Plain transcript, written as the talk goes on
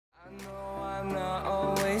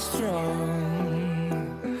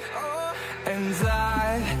strong, and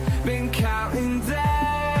I've been counting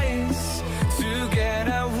days to get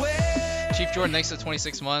away. Chief Jordan, thanks for the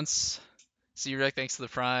 26 months. C-Rec, thanks to the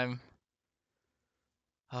Prime.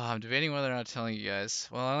 Oh, I'm debating whether or not telling you guys.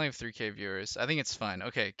 Well, I only have 3K viewers. I think it's fine.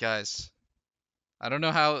 Okay, guys. I don't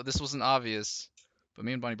know how this wasn't obvious, but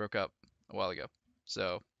me and Bonnie broke up a while ago.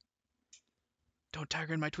 So, don't tag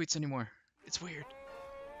her in my tweets anymore. It's weird.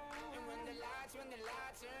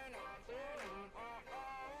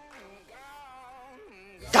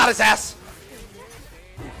 Got his ass!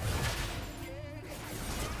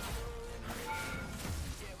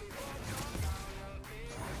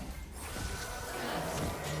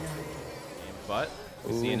 But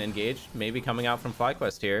we see an engage, maybe coming out from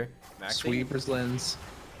FlyQuest here. Maxi. Sweeper's lens.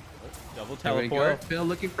 Double There we go. teleport. Phil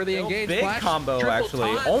looking for the engage. Big Flash, combo, triple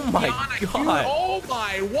actually. taunt, Oh my Kiana god. Oh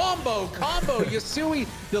my wombo combo. Yasui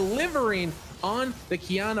delivering on the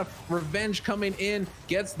Kiana. Revenge coming in,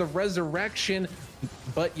 gets the resurrection,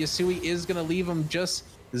 but Yasui is gonna leave him just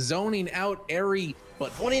zoning out Eri.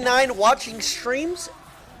 But 29 watching streams,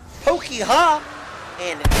 Pokey Ha,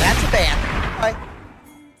 and that's a ban. Bye.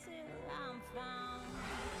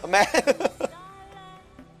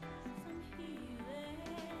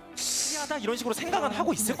 하다 이런 식으로 생각은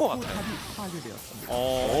하고 있을 것 같아요.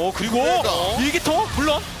 그리고 일기토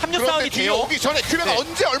물론 합력 싸움이 돼요. 오기 전에 큐베가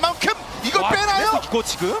언제 얼만큼 이걸 빼나요? 이거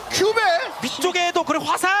지금 큐베 위쪽에도 그래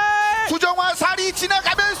화살. 수정화살이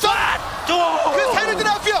지나가면서 그 사이를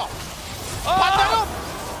들어갔고요. 반다로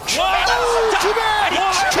큐베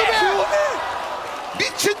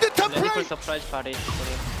미친 듯한 플레이.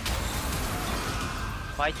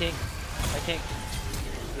 Fighting.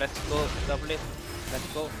 Let's go, Doublelift. Let's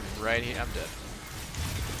go. Right here, I'm dead.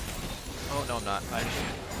 Oh, no, I'm not.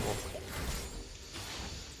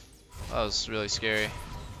 That was really scary.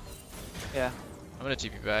 Yeah. I'm gonna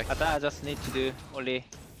TP back. I just need to do only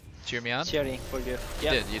Cheer me on? cheering for you. You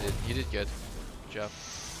did, you did good. Good job.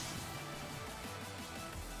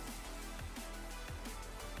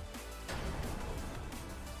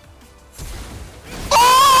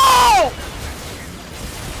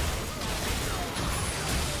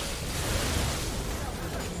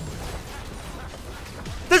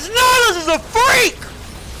 This Nautilus is a freak!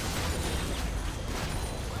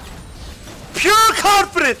 Pure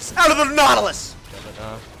confidence out of the Nautilus!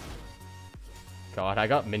 God, I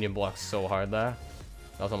got minion blocked so hard there.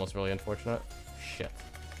 That was almost really unfortunate. Shit.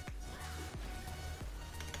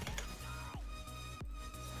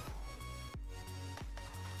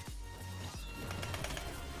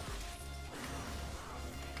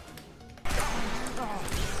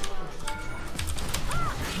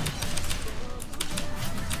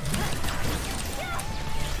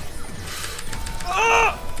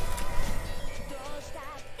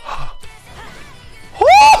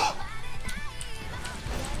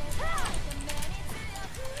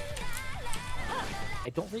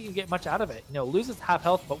 I don't think you get much out of it. You know, loses half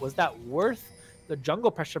health, but was that worth the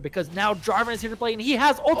jungle pressure? Because now Jarvan is here to play, and he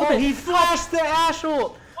has ultimate. Oh, he flashed the Ashe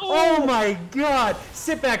ult! Oh my god!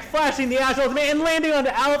 Sit back, flashing the Ashe ultimate and landing on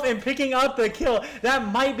the Alf and picking up the kill. That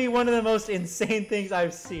might be one of the most insane things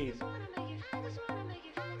I've seen.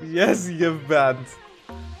 Yes, you banned.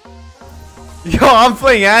 Yo, I'm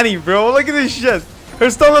playing Annie, bro. Look at this shit. Her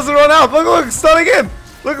stun doesn't run out. Look, stun again.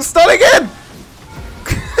 Look, stun again.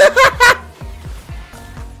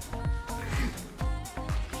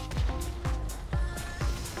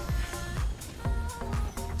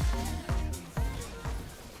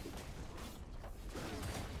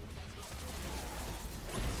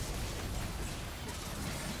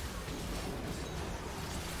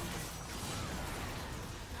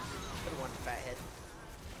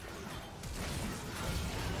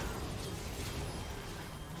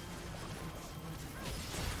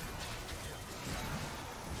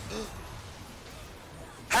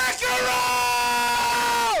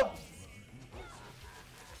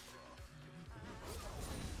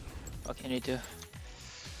 What can you do?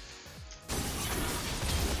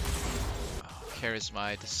 Carries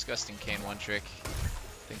my disgusting Kane one trick.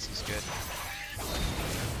 Thinks he's good.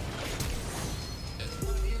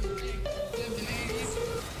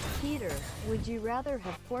 Peter, would you rather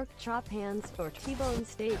have pork chop hands or T-bone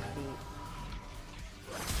steak feet?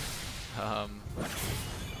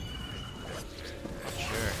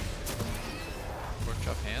 Sure. Pork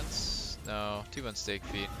chop hands? No, T-bone steak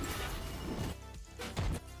feet.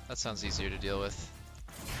 That sounds easier to deal with.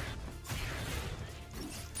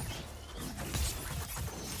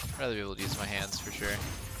 I'd rather be able to use my hands for sure.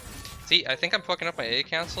 See, I think I'm fucking up my A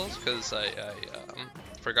cancels because I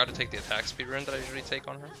forgot to take the attack speed run that I usually take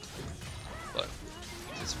on her. But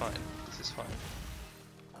this is fine. This is fine.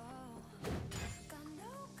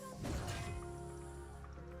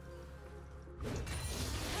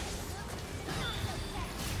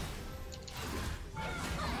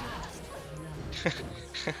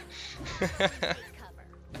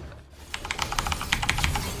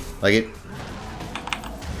 Like it.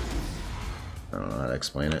 I don't know how to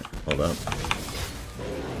explain it. Hold up.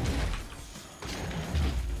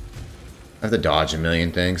 I have to dodge a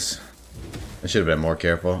million things. I should have been more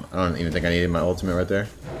careful. I don't even think I needed my ultimate right there.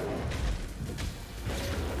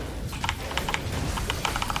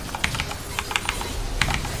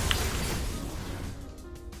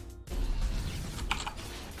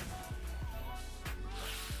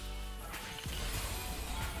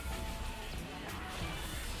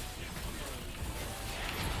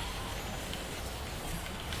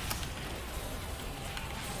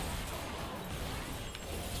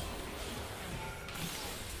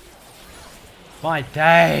 My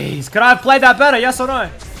days. Could I have played that better? Yes or no?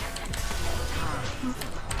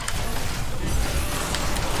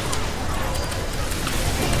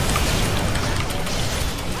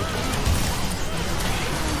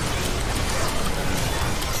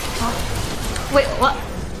 Wait, what?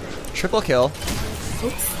 Triple kill.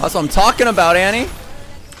 That's what I'm talking about, Annie.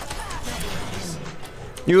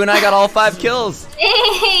 You and I got all 5 kills.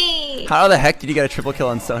 Hey! How the heck did you get a triple kill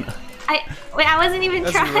on Sona? Wait, I wasn't even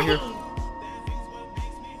trying. Right here.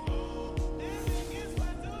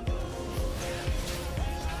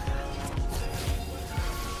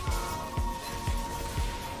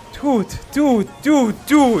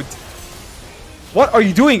 Dude. What are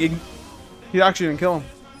you doing? He actually didn't kill him.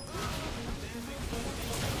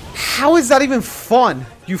 How is that even fun?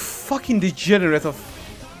 You fucking degenerate of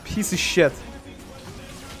piece of shit.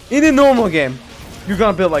 In a normal game, you're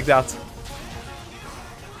gonna build like that.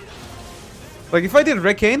 Like if I did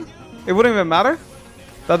Rick Kane, it wouldn't even matter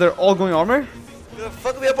that they're all going armor. You're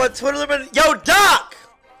fucking me up on Twitter, man. Yo, Doc!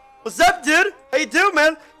 What's up, dude? How you doing,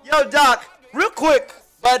 man? Yo, Doc, real quick,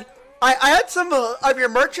 bud. I had some of your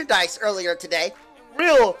merchandise earlier today.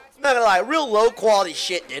 I'm not gonna lie, real low quality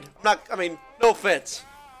shit, dude. I mean, no offense.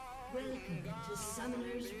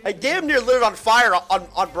 I damn near lit it on fire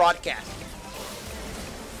on broadcast.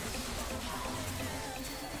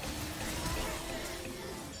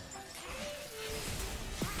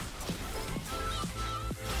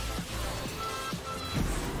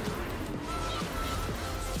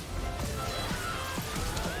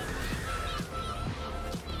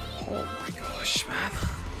 Oh my gosh, man.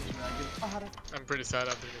 I'm pretty sad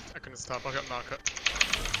I couldn't stop. I got knockout.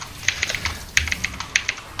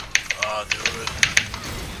 Oh, dude.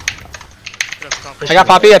 I got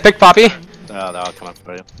Poppy. I picked Poppy. No, that'll come up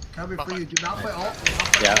for you. Coming for you. Do not play ult.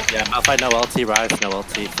 Yeah, Malphite no LT, Rise no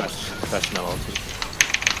LT, Fresh no LT.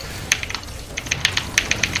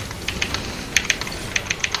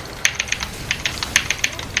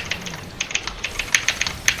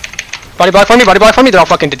 Body block for me, they're all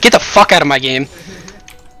fucking dead. Get the fuck out of my game.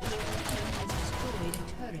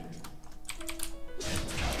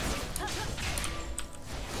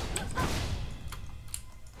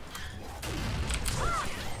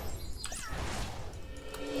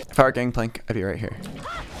 If I were Gangplank, I'd be right here.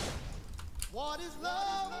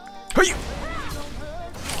 Are you?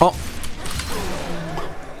 Oh.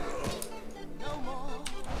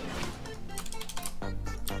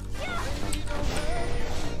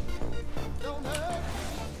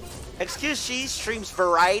 Excuse she streams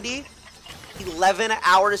Variety 11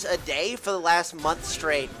 hours a day for the last month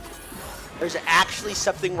straight. There's actually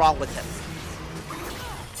something wrong with him.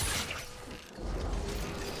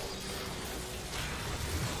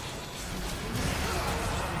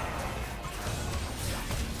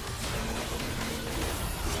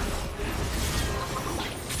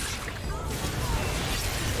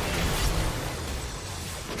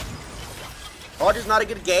 Overwatch is not a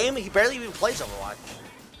good game. He barely even plays Overwatch.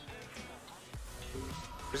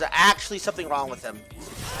 There's actually something wrong with him.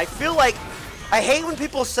 I feel like I hate when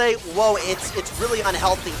people say, "Whoa, it's really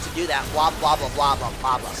unhealthy to do that." Blah blah blah blah blah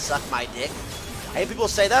blah blah. Suck my dick. I hate people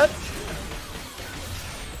say that.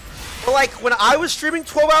 But like when I was streaming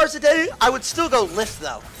 12 hours a day, I would still go lift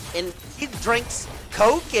though, and he drinks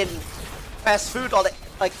Coke and fast food all day.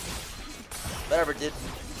 Like whatever, dude.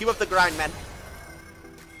 Keep up the grind, man.